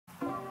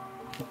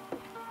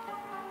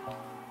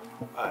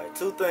Alright,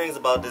 two things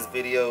about this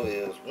video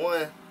is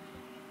one,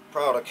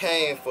 proud of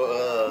Kane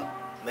for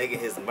making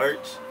his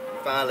merch.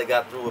 He finally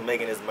got through with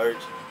making his merch,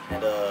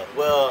 and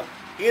well,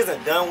 he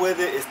isn't done with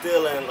it. It's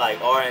still in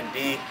like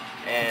R&D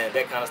and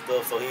that kind of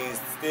stuff, so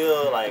he's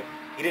still like,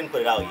 he didn't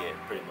put it out yet,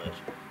 pretty much.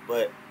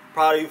 But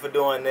proud of you for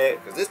doing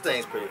that, because this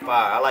thing's pretty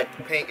fire. I like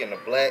the pink and the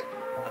black.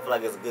 I feel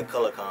like it's a good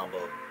color combo.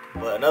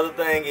 But another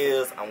thing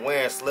is, I'm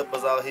wearing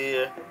slippers out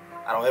here.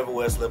 I don't ever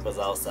wear slippers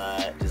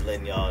outside, just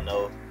letting y'all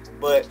know.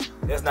 But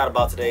that's not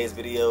about today's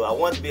video. I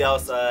want to be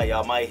outside.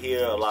 Y'all might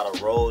hear a lot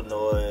of road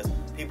noise,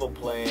 people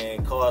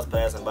playing, cars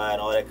passing by,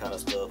 and all that kind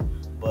of stuff.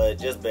 But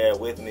just bear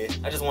with me.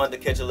 I just wanted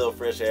to catch a little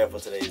fresh air for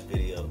today's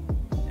video.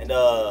 And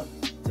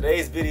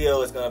today's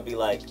video is gonna be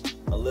like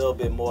a little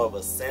bit more of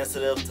a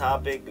sensitive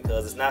topic,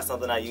 because it's not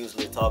something I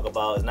usually talk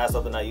about. It's not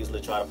something I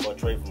usually try to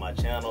portray for my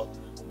channel,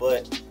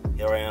 but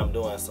here I am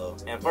doing so.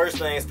 And first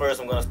things first,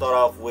 I'm gonna start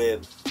off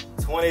with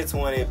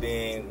 2020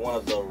 being one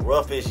of the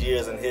roughest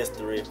years in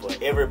history for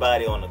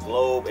everybody on the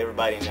globe,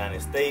 everybody in the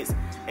United States,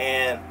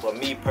 and for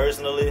me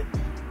personally.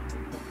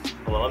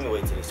 Hold on, let me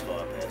wait till this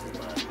car passes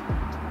by.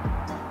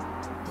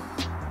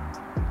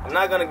 I'm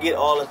not gonna get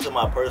all into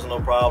my personal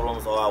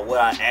problems or what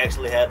I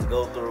actually had to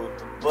go through,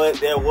 but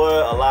there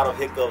were a lot of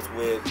hiccups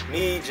with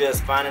me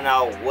just finding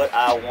out what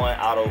I want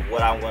out of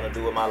what I'm gonna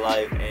do with my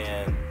life,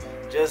 and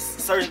just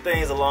certain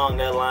things along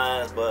that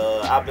lines.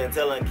 But I've been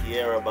telling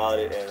Kiera about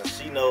it, and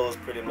she knows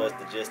pretty much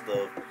the gist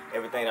of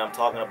everything that I'm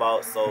talking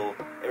about. So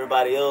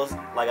everybody else,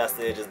 like I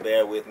said, just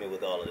bear with me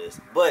with all of this.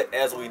 But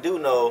as we do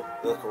know,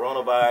 the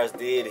coronavirus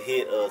did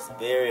hit us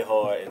very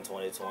hard in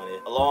 2020,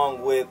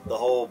 along with the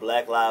whole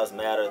Black Lives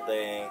Matter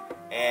thing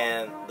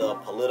and the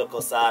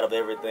political side of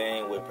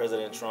everything with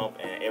President Trump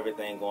and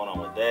everything going on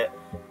with that.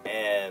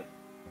 And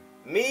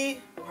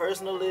me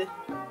personally,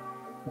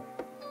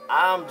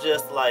 I'm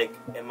just like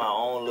in my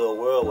own little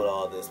world with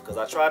all this, because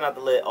I try not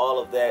to let all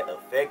of that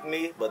affect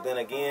me, but then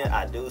again,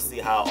 I do see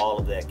how all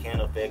of that can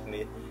affect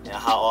me and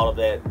how all of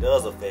that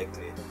does affect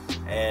me.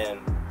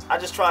 And I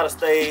just try to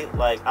stay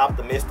like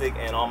optimistic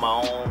and on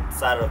my own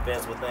side of the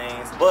fence with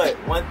things. But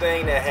one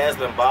thing that has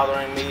been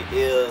bothering me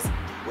is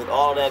with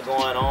all that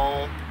going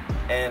on,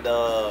 and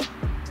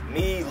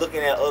me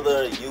looking at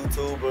other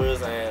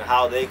YouTubers and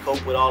how they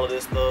cope with all of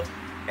this stuff.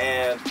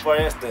 And for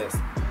instance,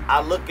 I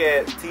look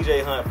at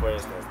TJ Hunt, for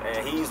instance,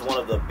 and he's one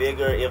of the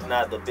bigger, if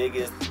not the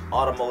biggest,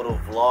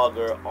 automotive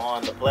vlogger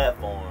on the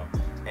platform.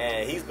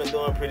 And he's been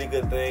doing pretty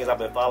good things. I've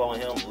been following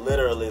him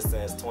literally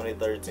since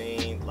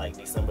 2013, like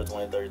December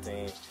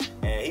 2013.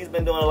 And he's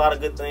been doing a lot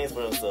of good things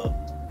for himself.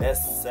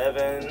 That's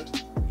 7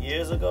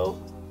 years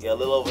ago? Yeah, a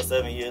little over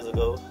 7 years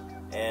ago.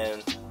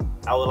 And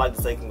I would like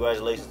to say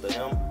congratulations to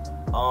him.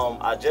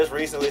 I just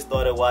recently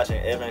started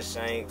watching Evan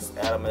Shanks,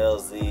 Adam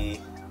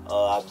LZ.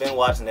 I've been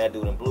watching That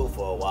Dude in Blue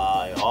for a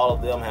while, and all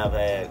of them have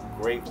had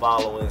great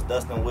followings.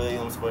 Dustin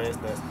Williams, for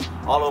instance,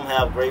 all of them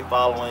have great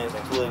followings,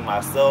 including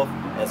myself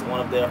as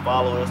one of their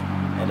followers.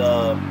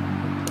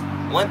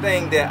 And one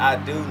thing that I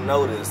do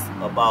notice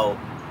about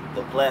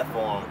the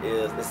platform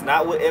is it's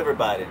not with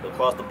everybody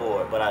across the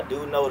board, but I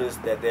do notice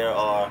that there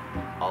are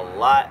a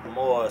lot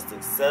more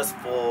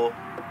successful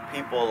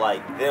people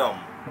like them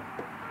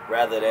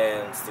rather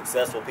than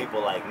successful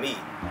people like me.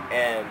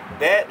 And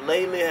that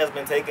lately has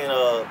been taking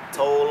a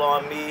toll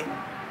on me.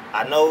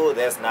 I know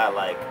that's not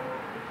like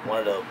one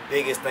of the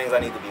biggest things I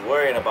need to be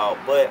worrying about,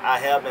 but I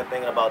have been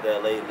thinking about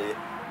that lately,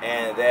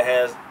 and that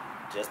has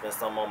just been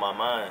something on my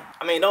mind.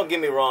 I mean, don't get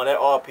me wrong, there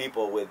are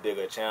people with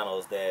bigger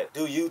channels that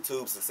do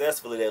YouTube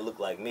successfully that look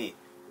like me,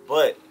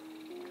 but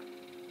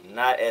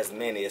not as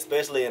many,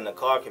 especially in the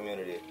car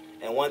community.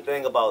 And one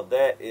thing about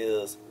that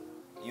is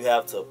you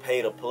have to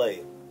pay to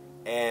play.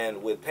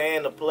 And with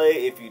paying to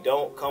play, if you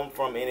don't come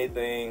from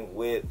anything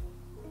with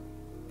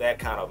that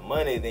kind of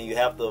money, then you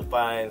have to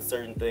find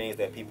certain things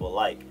that people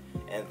like.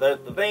 And the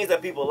things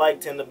that people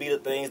like tend to be the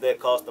things that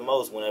cost the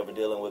most whenever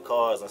dealing with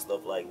cars and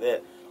stuff like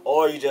that.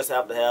 Or you just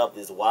have to have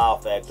this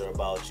wow factor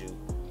about you.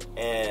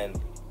 And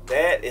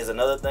that is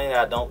another thing that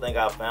I don't think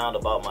I found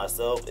about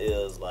myself,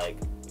 is like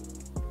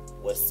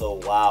what's so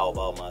wow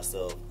about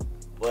myself.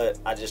 But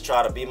I just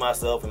try to be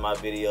myself in my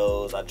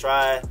videos. I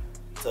try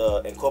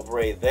to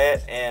incorporate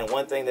that, and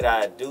one thing that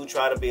I do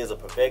try to be is a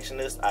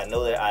perfectionist. I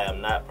know that I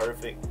am not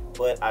perfect,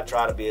 but I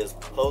try to be as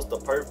close to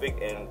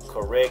perfect and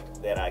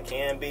correct that I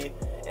can be,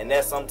 and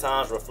that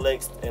sometimes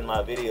reflects in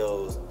my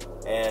videos.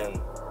 And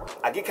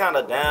I get kind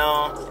of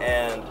down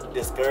and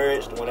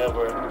discouraged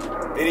whenever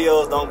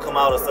videos don't come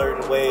out a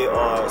certain way,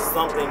 or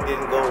something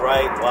didn't go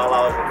right while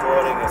I was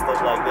recording and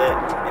stuff like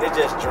that, and it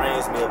just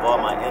drains me of all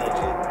my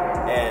energy.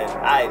 And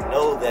I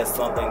know that's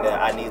something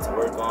that I need to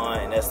work on,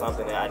 and that's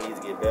something that I need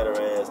to get better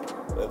as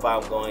if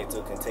I'm going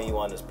to continue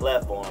on this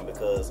platform,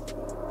 because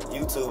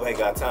YouTube ain't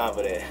got time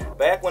for that.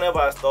 Back whenever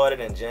I started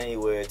in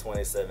January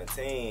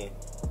 2017,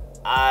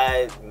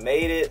 I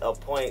made it a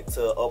point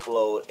to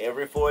upload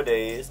every 4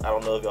 days. I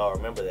don't know if y'all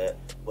remember that,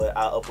 but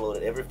I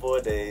uploaded every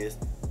 4 days,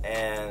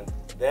 and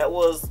that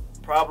was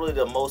probably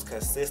the most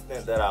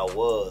consistent that I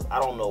was. I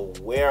don't know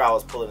where I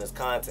was pulling this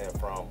content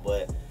from,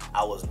 but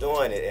I was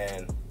doing it,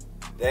 and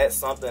that's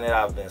something that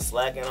I've been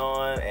slacking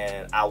on,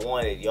 and I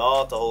wanted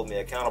y'all to hold me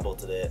accountable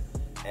to that.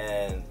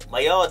 And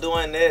like y'all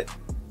doing that,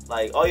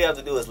 like all you have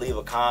to do is leave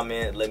a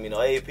comment, let me know,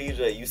 hey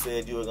PJ, you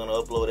said you were gonna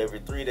upload every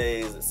 3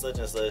 days at such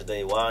and such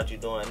day, why aren't you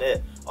doing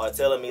that? Or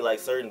telling me like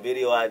certain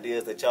video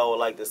ideas that y'all would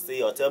like to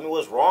see, or tell me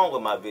what's wrong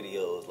with my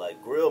videos.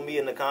 Like grill me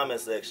in the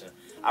comment section.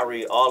 I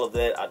read all of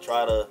that. I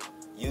try to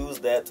use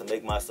that to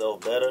make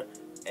myself better,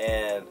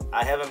 and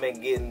I haven't been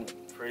getting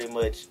pretty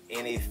much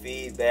any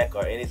feedback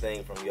or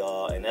anything from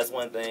y'all, and that's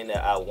one thing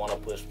that I want to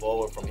push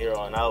forward from here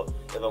on out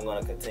if I'm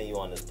going to continue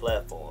on this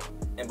platform.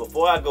 And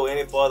before I go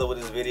any further with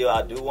this video,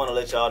 I do want to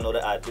let y'all know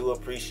that I do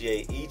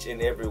appreciate each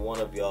and every one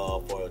of y'all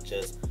for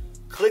just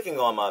clicking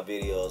on my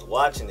videos,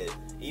 watching it.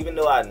 Even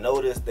though I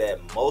noticed that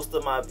most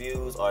of my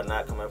views are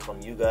not coming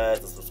from you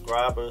guys, the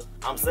subscribers,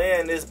 I'm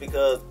saying this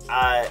because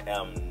I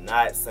am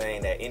not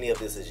saying that any of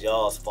this is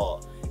y'all's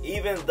fault.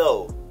 Even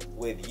though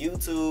with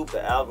YouTube,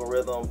 the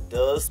algorithm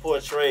does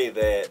portray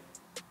that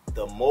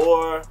the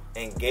more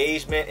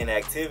engagement and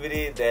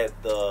activity that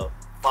the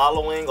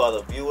following or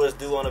the viewers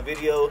do on a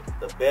video,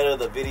 the better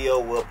the video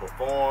will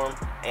perform,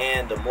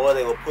 and the more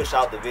they will push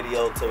out the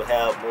video to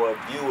have more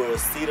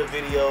viewers see the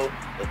video,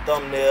 the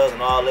thumbnails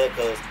and all that.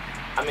 Because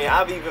I mean,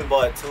 I've even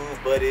bought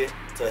TubeBuddy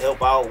to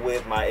help out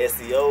with my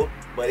SEO,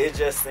 but it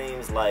just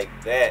seems like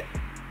that,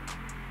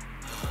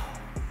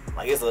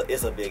 like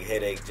it's a big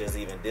headache just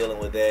even dealing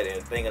with that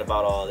and thinking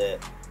about all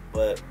that.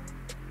 But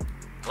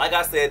like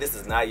I said, this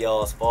is not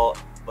y'all's fault,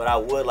 but I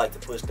would like to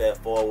push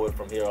that forward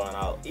from here on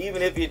out.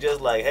 Even if you're just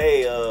like,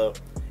 hey,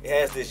 it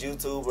has this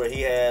YouTuber,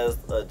 he has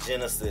a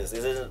Genesis.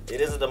 It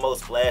isn't the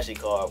most flashy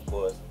car, of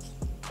course.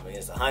 I mean,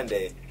 it's a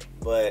Hyundai,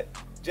 but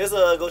just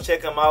go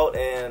check him out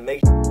and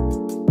make sure.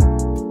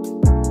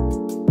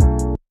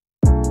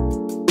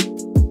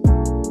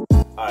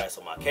 Alright,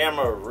 so my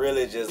camera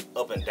really just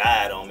up and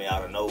died on me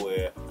out of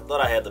nowhere. I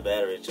thought I had the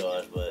battery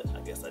charged, but I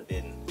guess I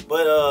didn't.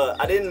 But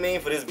I didn't mean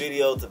for this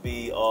video to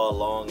be all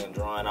long and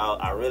drawn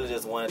out. I really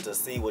just wanted to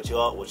see what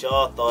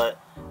y'all thought.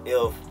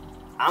 If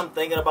I'm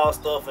thinking about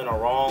stuff in a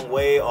wrong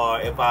way, or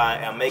if I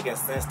am making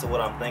sense to what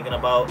I'm thinking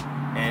about.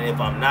 And if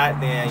I'm not,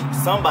 then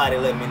somebody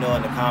let me know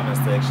in the comment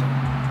section.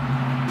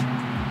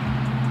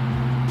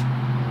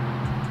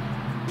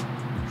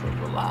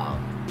 Triple loud.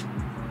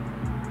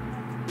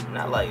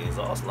 Not like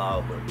exhaust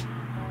loud, but the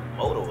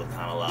motor was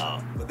kind of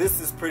loud. But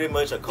this is pretty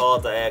much a call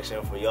to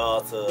action for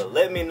y'all to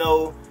let me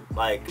know,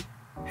 like,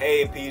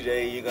 hey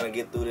PJ, you're gonna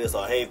get through this,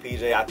 or hey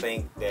PJ, I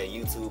think that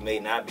YouTube may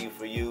not be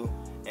for you,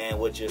 and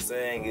what you're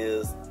saying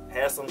is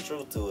has some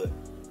truth to it.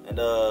 And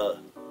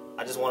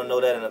I just want to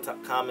know that in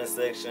the comment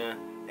section,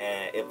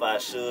 and if I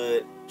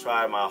should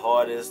try my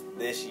hardest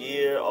this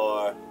year,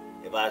 or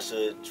if I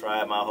should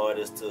try my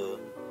hardest to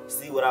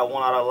see what I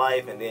want out of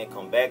life and then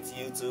come back to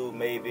YouTube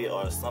maybe,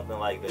 or something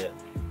like that.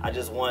 I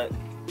just want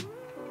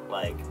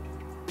like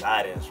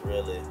guidance,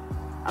 really.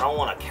 I don't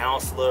want a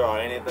counselor or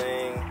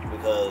anything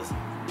because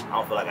I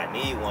don't feel like I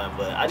need one,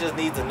 but I just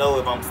need to know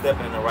if I'm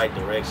stepping in the right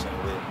direction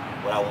with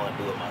what I want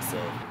to do with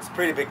myself. It's a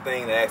pretty big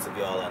thing to ask of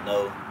y'all, I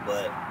know,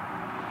 but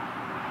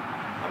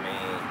I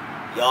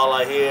mean, y'all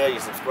are here, you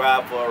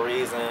subscribe for a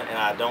reason, and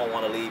I don't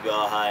want to leave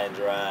y'all high and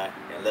dry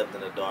and left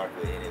in the dark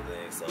with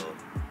anything. So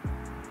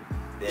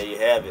there you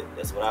have it.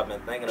 That's what I've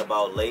been thinking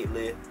about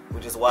lately,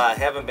 which is why I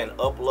haven't been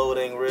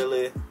uploading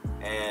really.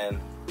 And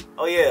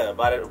oh yeah,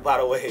 by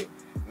the way,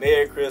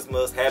 Merry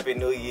Christmas, Happy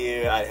New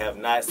Year. I have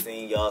not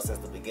seen y'all since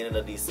the beginning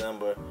of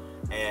December,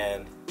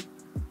 and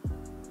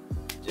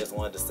just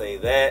wanted to say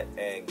that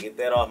and get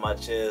that off my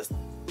chest.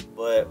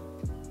 But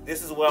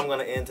this is where I'm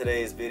gonna end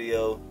today's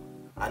video.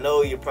 I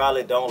know you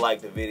probably don't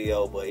like the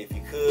video, but if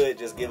you could,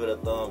 just give it a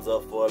thumbs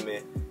up for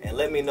me and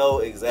let me know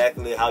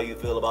exactly how you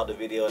feel about the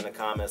video in the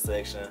comment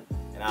section.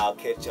 And I'll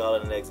catch y'all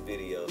in the next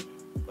video.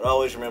 But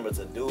always remember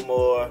to do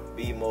more,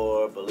 be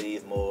more,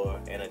 believe more,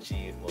 and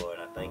achieve more.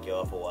 And I thank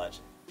y'all for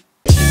watching.